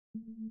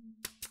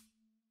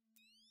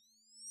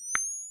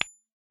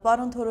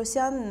Պարոն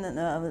Թորոսյան,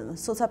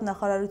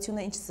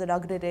 սոցիալնախարարությունը ինչ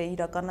ծրագրեր է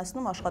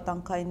իրականացնում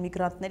աշխատանքային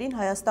միգրանտներին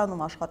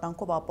Հայաստանում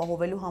աշխատանքով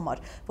ապահովելու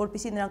համար,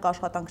 որպեսզի նրանք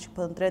աշխատանք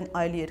չփնտրեն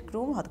այլ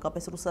երկրում,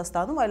 հատկապես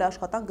Ռուսաստանում, այլ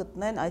աշխատանք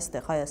գտնեն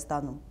այստեղ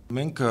Հայաստանում։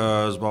 Մենք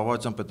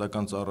զբաղվածության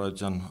պետական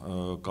ծառայության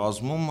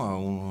կազմում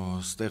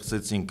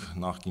ստեղծեցինք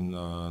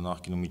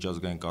նախկինում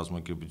միջազգային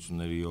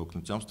կազմակերպությունների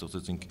օգնությամբ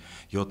ստեղծեցինք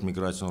 7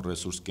 միգրացիոն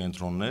ռեսուրս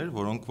կենտրոններ,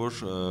 որոնք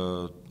որ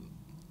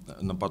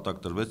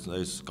նպատակ տրվեց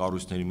այս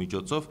կառույցների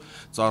միջոցով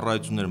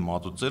ծառայություններ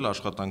մատուցել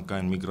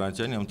աշխատանքային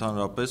միգրացիային եւ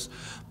ընդհանրապես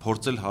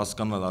փորձել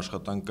հասկանալ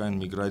աշխատանքային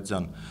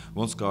միգրացիան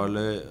ոնց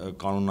կարելի է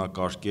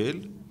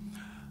կանոնակարգել,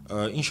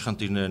 ինչ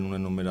խնդիրներ են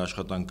ունենում մեր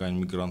աշխատանքային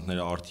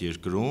միգրանտները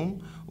արտերկրում,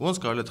 ոնց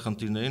կարելի է այդ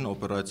խնդիրներին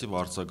օպերատիվ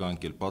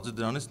արձագանքել։ Բացի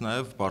դրանից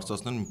նաև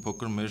բարձրացնել մի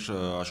փոքր մեր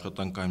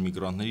աշխատանքային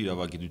միգրանտների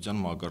իրավագիտության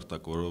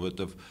մակարդակը,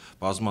 որովհետև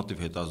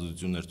բազմաթիվ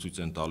հետազոտություններ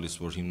ցույց են տալիս,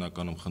 որ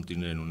հիմնականում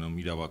խնդիրներ են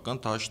ունենում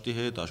իրավական դաշտի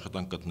հետ,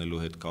 աշխատանք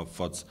գտնելու հետ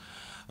կապված,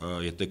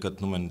 եթե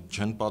գտնում են,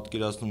 չեն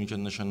պատկերացնում ինչ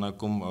է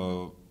նշանակում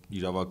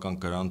իրավական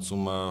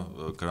գրանցումը,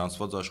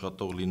 գրանցված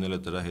աշխատող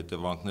լինելը, դրա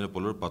հետևանքները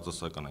բոլորը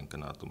բացասական են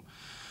գնահատում։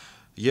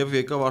 Եվ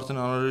եկավ արդեն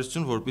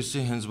անհրաժեշտություն,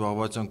 որպեսզի հենց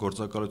զբաղվածության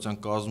գործակալության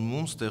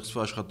կազմում ստեղծվի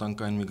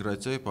աշխատանքային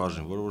միգրացիայի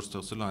բաժին, որը որ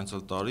ստեղծել է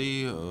անցյալ տարի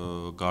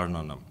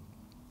գարնանը։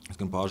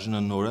 Այսինքն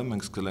բաժինը նոր է,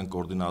 մենք սկսել ենք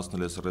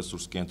կոորդինացնել այս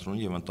ռեսուրս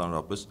կենտրոնի եւ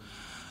ընդհանրապես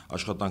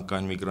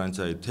աշխատանքային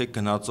միգրացիայի թե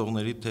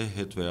գնացողների, թե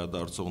հետ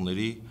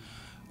վերադարձողների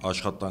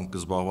աշխատանք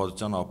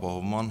զբաղվածության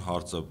ապահովման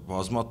հարցը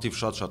բազմաթիվ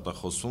շատ է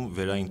խոսվում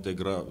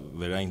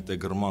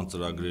վերաինտեգրման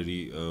ծրագրերի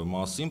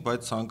մասին,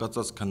 բայց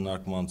ցանկացած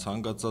քննարկման,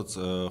 ցանկացած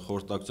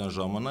խորհրդակցության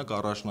ժամանակ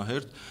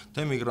առաջնահերթ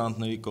թե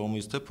միգրանտների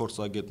կողմից, թե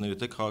փորձագետների,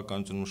 թե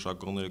քաղաքականություն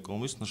մշակողների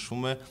կողմից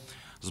նշվում է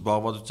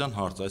զբաղվածության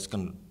հարցը,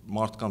 այսինքն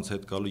մարդկանց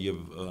հետ գալու եւ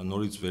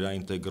նորից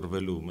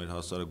վերաինտեգրվելու մեր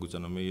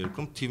հասարակությանը, մեր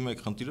երկրում թիվ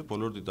 1 խնդիրը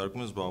բոլորը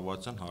դիտարկում են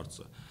զբաղվածության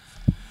հարցը։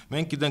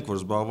 Մենք գիտենք, որ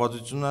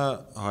զբաղվածությունը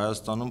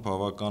Հայաստանում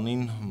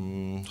բավականին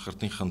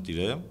խրտին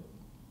խնդիր է,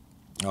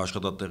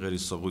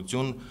 աշխատատեղերի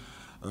սղություն,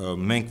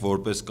 մենք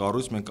որպես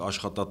կառույց, մենք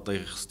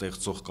աշխատատեղ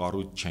ստեղծող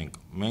կառույց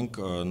չենք, մենք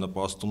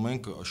նպաստում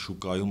ենք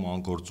շուկայում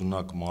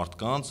անգործունակ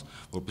մարդկանց,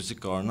 որպեսզի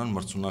կարողանան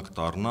մրցունակ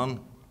դառնան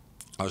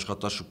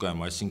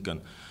աշխատաշուկայում,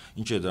 այսինքն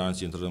ինչ է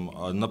դրանից ենթադրում,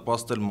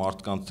 նպաստել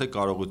մարդկանց թե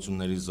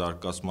կարողությունների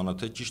զարգացմանը,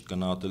 թե ճիշտ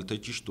գնահատել, թե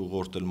ճիշտ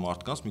ուղղորդել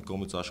մարդկանց, մի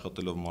կողմից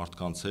աշխատելով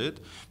մարդկանց հետ,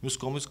 մյուս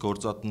կողմից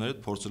գործատուների հետ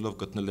փորձելով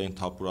գտնել այն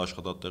թափուր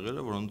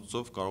աշխատատեղերը,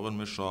 որոնցով կարող են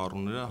մեր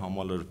շահառուները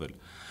համալրվել։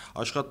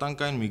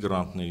 Աշխատանքային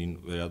միգրանտներին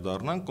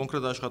վերադառնանք,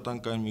 կոնկրետ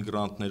աշխատանքային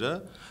միգրանտները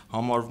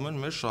համարվում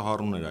են մեր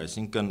շահառուները,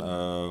 այսինքն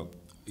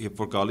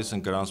երբ որ գալիս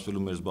են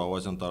գրանցվելու մեր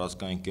զբաղվածության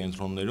տարածքային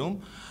կենտրոններում,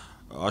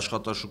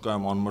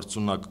 աշխատաշուկայում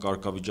անմրցունակ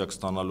կարգավիճակ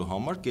ստանալու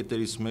համար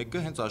կետերից մեկը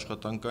հենց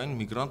աշխատանքային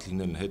միգրանտ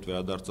լինելն է, հետ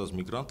վերադարձած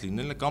միգրանտ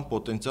լինելն է կամ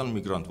պոտենցիալ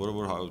միգրանտ, որը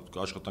որ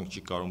աշխատանք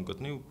չի կարող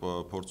գտնի,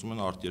 փորձում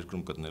են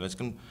արտերկրում գտնել։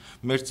 Այսինքն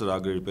մեր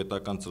ծրագրերի,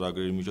 պետական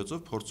ծրագրերի միջոցով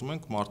փորձում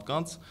ենք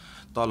մարդկանց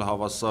տալ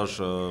հավասար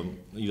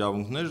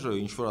իրավունքներ,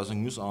 ինչ որ ասենք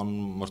մյուս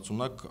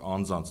անմրցունակ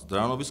անձանց։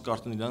 Դրանով իսկ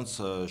արդեն իրենց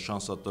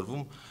շանս է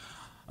տրվում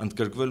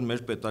ընդգրկվել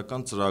մեր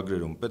պետական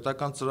ծրագրերում։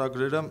 Պետական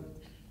ծրագրերը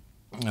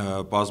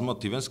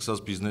բազմաթիվ են,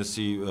 սկսած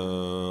բիզնեսի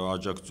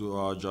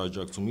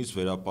աջակցումից,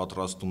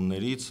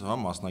 վերապատրաստումներից,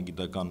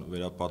 մասնագիտական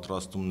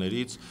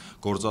վերապատրաստումներից,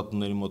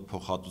 գործատուների մոտ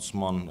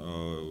փոխհատուցման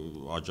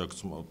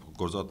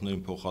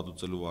գործատուներին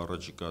փոխհատուցելու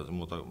առաջիկա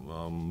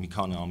մի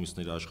քանի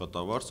ամիսների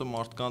աշխատավարձը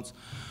մարդկանց,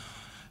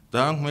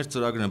 դրանք մեր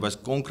ծրագրերն են, բայց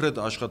կոնկրետ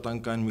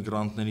աշխատանքային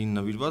միգրանտներին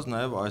նվիրված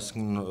նաև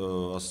այսինքն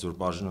ասես որ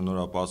բաժինը նոր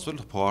է բացվել,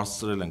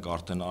 փոխհարցրել ենք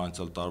արդեն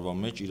անցյալ տարվա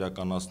մեջ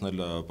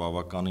իրականացնել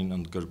բավականին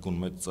ընդգրկուն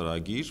մեծ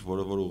ծրագիր,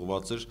 որը որ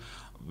ուղղված էր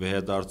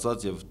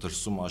վերադարձած եւ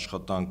դրսում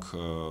աշխատանք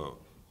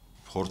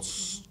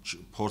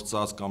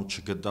փորձած կամ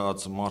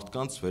չգտած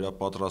մարդկանց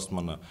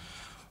վերապատրաստմանը։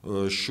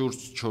 Շուրջ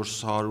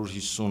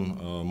 450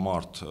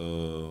 մարդ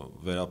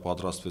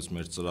վերապատրաստվեց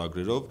մեր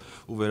ծրագրերով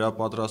ու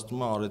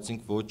վերապատրաստումը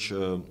արեցինք ոչ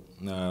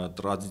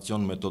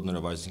տրադիցիոն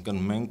մեթոդներով, այսինքն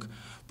մենք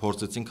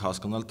փորձեցինք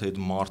հասկանալ, թե այդ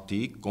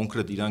մարդիկ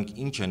կոնկրետ իրանք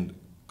ինչ են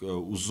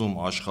ուզում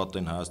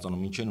աշխատեն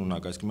Հայաստանում, ինչ են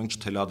ունակ, այսինքն մենք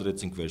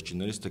չթելադրեցինք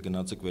վերջիններիս, թե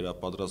գնացեք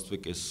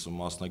վերապատրաստվեք այս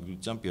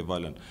մասնագիտությամբ եւ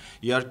այլն։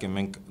 Իհարկե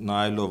մենք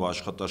նայելով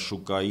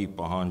աշխատաշուկայի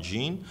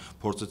պահանջին,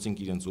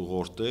 փորձեցինք իրենց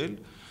ուղղորդել,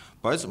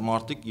 բայց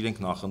մարդիկ իրենք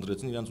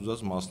նախընտրեցին իրենց ուզած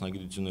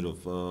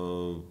մասնագիտություններով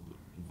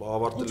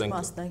ավարտել ենք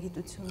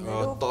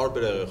մասնագիտություններով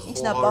տարբեր եղել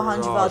ինչն է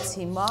պահանջված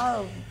հիմա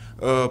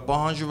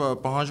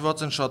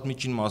պահանջված են շատ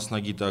միջին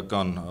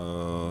մասնագիտական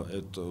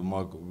այդ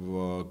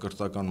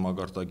կրթական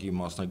մակարդակի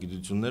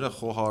մասնագիտությունները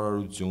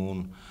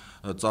խոհարարություն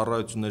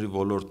ծառայությունների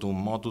ոլորտում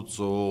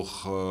մատուցող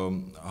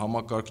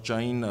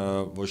համակարգչային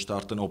ոչ թե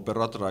արդեն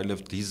օպերատոր, այլև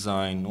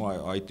դիզայն ու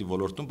IT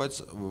ոլորտում, բայց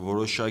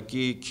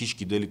որոշակի քիչ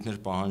գիտելիքներ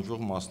պահանջող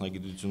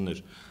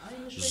մասնագիտություններ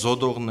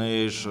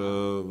զոդողներ,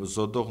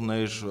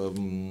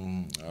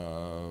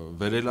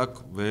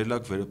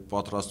 վերելակ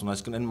պատրաստում,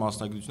 այսինքն այն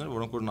մասնագիտությունները,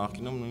 որոնք որ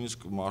նախկինում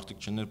նույնիսկ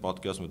մարդիկ չեն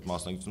պատկերացնում այդ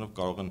մասնագիտությունով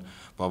կարող են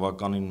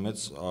բավականին մեծ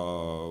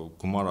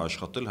գումար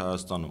աշխատել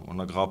Հայաստանում։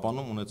 Օրինակ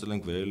Ղապանում ունեցել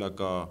ենք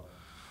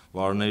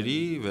վարների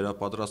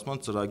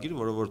վերապատրաստման ծրագիր,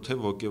 որը որ թե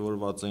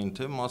ոգևորված էին,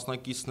 թե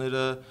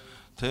մասնակիցները,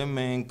 թե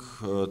մենք,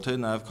 թե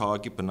նաև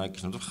քաղաքի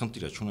բնակիչները,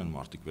 խնդիր չունեն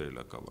մարդիկ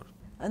վերելակաբար։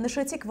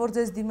 Նշեցիք, որ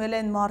ձեզ դիմել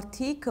են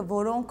մարդիկ,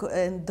 որոնք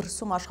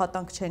դրսում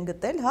աշխատանք չեն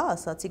գտել, հա,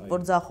 ասացիք,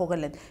 որ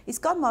ձախողել են։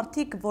 Իսկ կան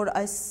մարդիկ, որ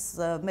այս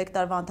մեկ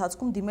տարվա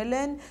ընթացքում դիմել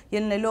են,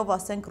 ելնելով,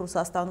 ասենք,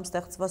 Ռուսաստանում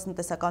ստեղծված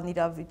տնտեսական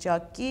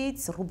իրավիճակից,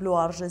 ռուբլու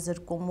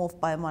արժեզրկումով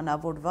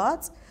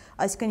պայմանավորված,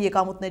 այսինքն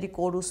եկամուտների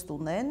կորուստ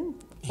ունեն,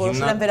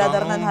 որոշել են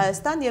վերադառնալ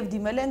Հայաստան եւ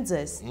դիմել են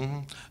ձեզ։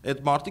 Այդ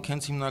մարդիկ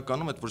հենց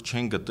հիմնականում այդ որ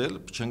չեն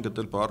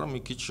գտել բառը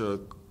մի քիչ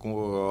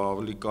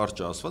ավելի կարճ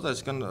ասված,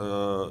 այսինքն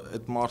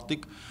այդ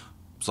մարդիկ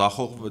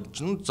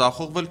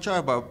ձախողվել չէ,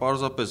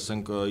 պարզապես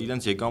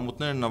իրենց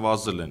եկամուտները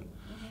նվազել են,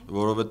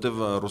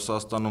 որովհետև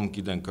Ռուսաստանում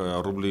գիտենք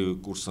ռուբլի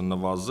կուրսը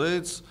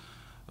նվազեց,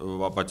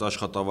 բայց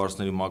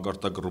աշխատավարձների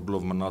մակարդակ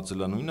ռուբլով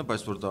մնացել է նույնը,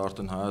 բայց որ դա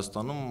արդեն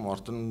Հայաստանում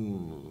արդեն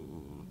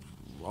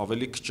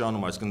ավելի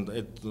քչանում, այսինքն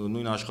այդ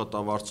նույն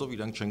աշխատավարձով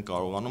իրենք չեն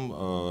կարողանում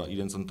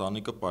իրենց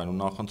ընտանիքը պայմանավորել,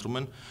 նախընտրում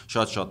են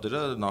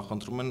շատերը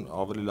նախընտրում են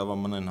ավելի լավ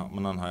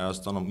մնան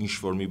Հայաստանում, ինչ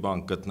որ մի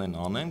բան գտնեն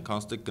անեն,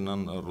 քան թե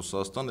գնան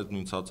Ռուսաստան, այդ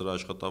նույն ցածր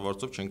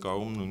աշխատավարձով չեն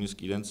կարողում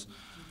նույնիսկ իրենց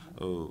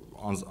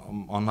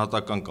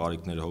անհատական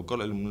կարիքները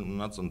հոգալ, այլ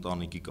մնաց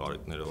ընտանիքի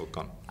կարիքները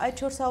հոգան։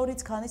 Այդ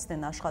 400-ից քանիսն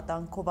են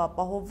աշխատանքով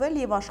ապահովել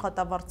եւ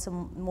աշխատավարձը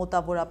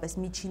մոտավորապես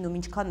միջինում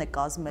ինչքան է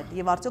կազմել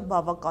եւ արդյոք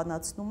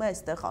բավականացնում է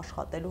այստեղ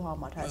աշխատելու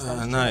համար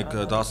Հայաստանում։ Նայեք,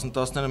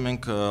 դասընթացները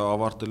մենք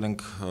ավարտել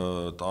ենք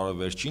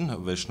տարեվերջին,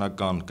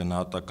 վերջնական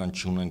գնահատական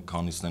չունենք,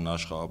 քանիսն են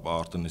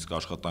արդեն իսկ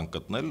աշխատանք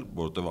գտնել,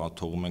 որովհետեւ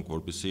թողում ենք,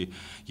 որպեսզի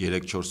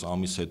 3-4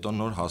 ամիս հետո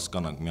նոր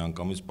հասկանանք,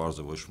 միանգամից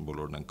բարձր ոչ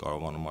բոլորն են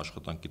կարողանում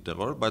աշխատանքի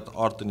տեղավորել, բայց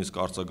արդեն իսկ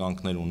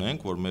արձագանքներ ունենք,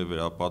 որ մեր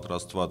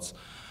վերապատրաստված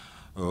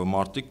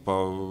մարդիկ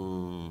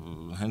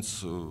հենց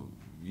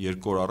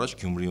 2 օր առաջ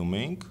Գյումրիում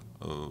էինք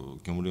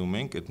այդ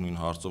նույն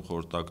հարցով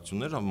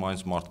խորհրդակցություններ,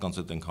 այնց մարդկանց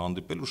հետ ենք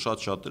հանդիպել ու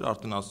շատերը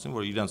արդեն ասացին,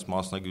 որ իրենց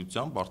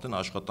մասնագիտությամբ արդեն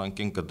աշխատանք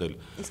են գտել։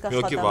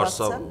 Մի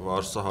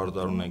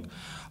վարսահարդար ունենք։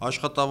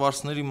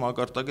 Աշխատավարձների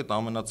մակարդակը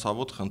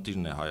ամենացավոտ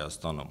խնդիրն է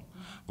Հայաստանում,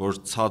 որ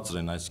ցածր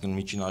են, այսինքն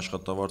միջին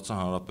աշխատավարձը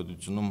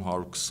հանրապետությունում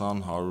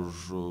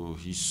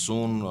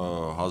 120-150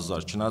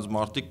 հազար, չնայած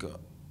մարդիկ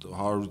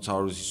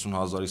 100-150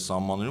 հազարի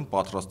սահմաններում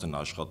պատրաստ են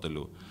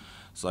աշխատելու,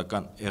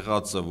 սակայն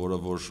եղածը, որը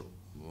որ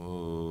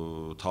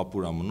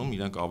թափուր է մնում,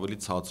 իրենք ավելի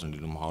ցածր են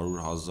լինում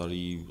 100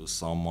 հազարի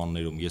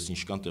սահմաններում, ես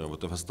ինչքան տեղը,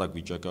 որտեղ հստակ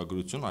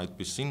վիճակագրություն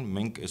այդպեսին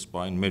մենք այս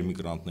բային մեր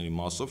միգրանտների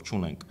մասով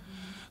չունենք։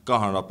 Կա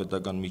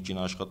հանրապետական միջին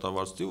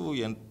աշխատավարձի ու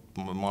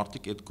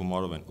մարդիկ այդ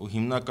գումարով են, ու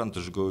հիմնական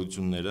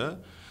դժգոհությունները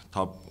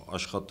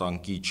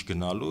աշխատանքի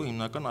չգնալու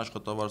հիմնական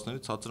աշխատավարձների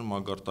ցածր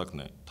մակարդակն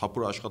է։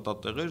 Թափուր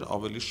աշխատատեղեր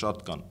ավելի շատ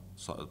կան,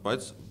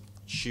 բայց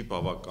չի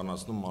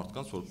բավականացնում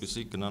մարդկանց,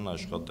 որպեսզի գնան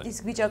աշխատեն։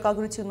 Իսկ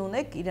վիճակագրություն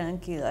ունեք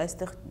իրենք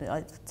այստեղ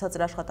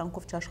ցածր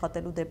աշխատանքով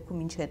չաշխատելու դեպքում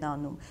ինչ են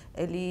անում։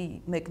 Էլի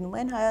մեկնում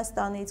են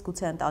Հայաստանից,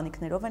 գուցե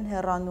ընտանիքներով են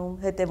հեռանում,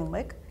 հետևում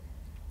եք։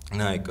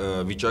 Նայեք,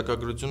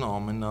 վիճակագրությունը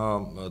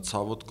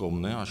ամենացավոտ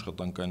կողմն է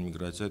աշխատանքային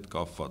միգրացիայի հետ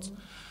կապված,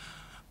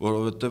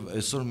 որովհետև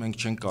այսօր մենք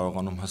չենք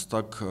կարողանում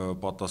հստակ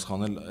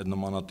պատասխանել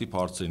նմանատիպ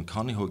հարցերին,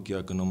 քանի հոգի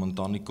է գնում,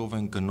 ընտանիքով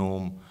են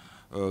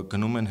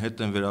գնում են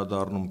հետ են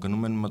վերադառնում,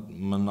 գնում են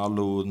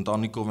մնալու,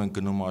 ընտանիքով են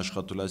գնում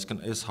աշխատելու, այսինքն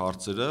այս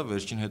հարցերը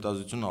վերջին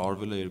հետազոտությունը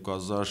արվել է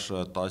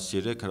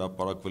 2013,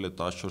 հրապարակվել է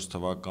 14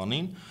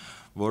 թվականին,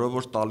 որը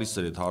որ տալիս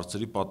էր այդ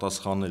հարցերի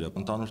պատասխանները։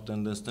 Ընդհանուր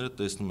տենդենսները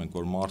տեսնում ենք,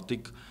 որ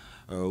մարդիկ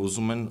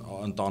ուզում են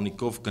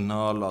ընտանիքով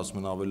գնալ,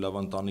 ասում են ավելի լավ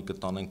ընտանիքը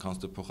տանենք, քան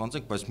թե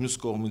փոխանցենք, բայց մյուս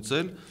կողմից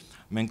էլ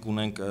մենք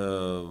ունենք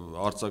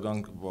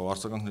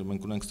արձագանքներ,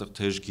 մենք ունենք այստեղ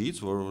թեժգից,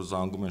 որ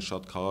զանգում են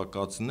շատ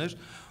քաղաքացիներ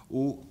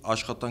ու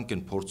աշխատանք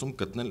են փորձում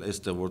գտնել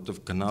այստեղ, որտեղ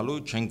գնալու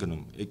չեն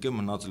գնում։ Եկե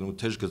մնացել ու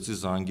թեժգծի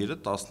զանգերը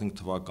 15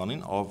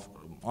 թվականին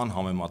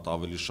անհամեմատ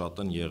ավելի շատ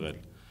են եղել։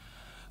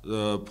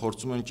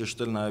 Փորձում են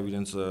ճշտել նաև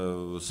իրենց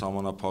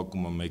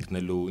սահմանափակումը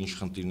մեկնելու, ինչ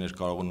խնդիրներ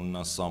կարող են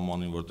ունենալ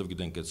սահմանին, որտեղ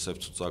գիտենք այդ սև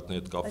ցուցակների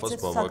հետ կապված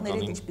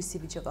բավականին ինչպիսի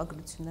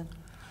վիճակագրություն է։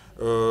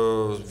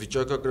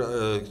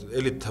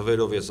 Էլի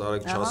թվերով ես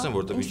արագ չասեմ,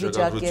 որտեղ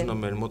վիճակագրությունը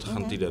մեր մոտ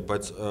խնդիր է,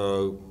 բայց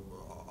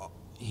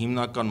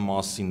հիմնական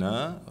մասինը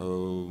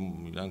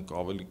իրանք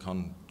ավելի քան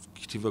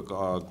թիվը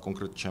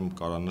կոնկրետ չեմ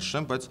կարող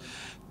նշեմ, բայց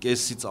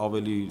կեսից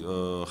ավելի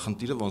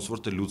խնդիրը ոնց որ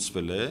թե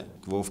լուծվել է,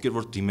 ովքեր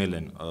որ դիմել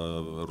են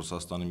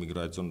Ռուսաստանի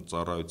միգրացիոն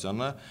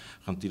ծառայությանը,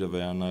 խնդիրը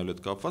վերանայելու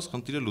հետ կապված,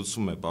 խնդիրը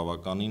լուծվում է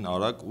բավականին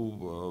արագ ու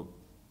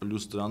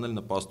պլյուս դրան էլ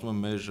նպաստում է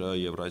մեր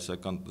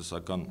Եվրասիական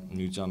տնտեսական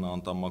միության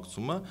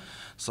անդամակցումը,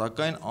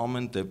 սակայն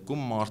ամեն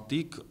դեպքում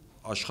մարդիկ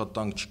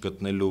աշխատանք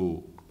չգտնելու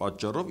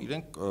պատճառով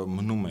իրենք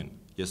մնում են։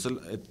 Ես էլ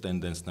այդ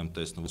տենդենսն եմ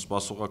տեսնում,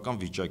 սպասողական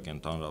վիճակ է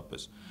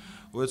ընդհանրապես։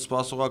 Ու այդ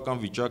սպասողական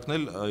վիճակն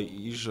էլ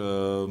իր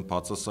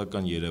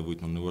բացասական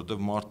երևույթն ունի,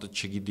 որովհետև մարդը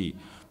չգիտի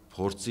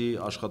փորձի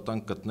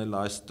աշխատանք գտնել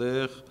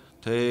այստեղ,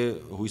 թե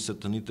հույսը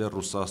տնի թե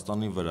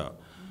Ռուսաստանի վրա։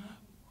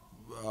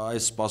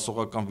 Այս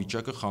սպասողական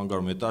վիճակը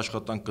խանգարում է, եթե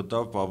աշխատանք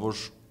գտավ, բավոր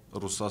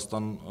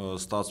Ռուսաստան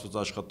ստացված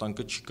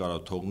աշխատանքը չի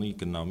կարող թողնի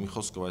գնա։ Մի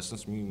խոսքով,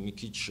 այսինքն մի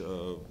քիչ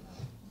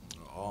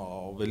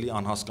ավելի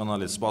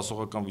անհասկանալի է,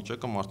 սպասողական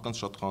վիճակը մարդկանց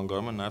շատ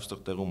խանգարում է նաև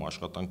այդտեղ տեղում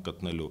աշխատանք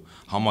գտնելու,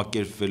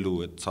 համակերպվելու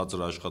այդ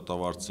ցածր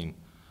աշխատավարձին։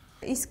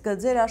 Իսկ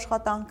ձեր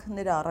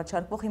աշխատանքները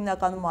առաջարկվող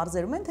հիմնականում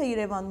մարզերում են, թե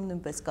Երևանում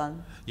նույնպես կան։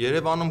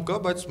 Երևանում կա,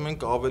 բայց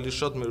մենք ավելի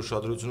շատ մեր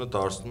ուշադրությունը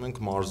դարձնում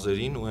ենք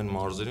մարզերին ու այն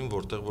մարզերին,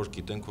 որտեղ որ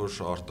գիտենք, որ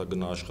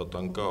արտագնա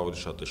աշխատանքը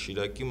ավելի շատ է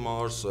Շիրակի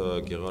մարզ,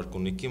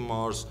 Գեղարքունիքի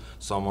մարզ,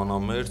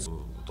 Սամանամերձ,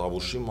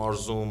 Տավուշի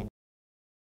մարզում,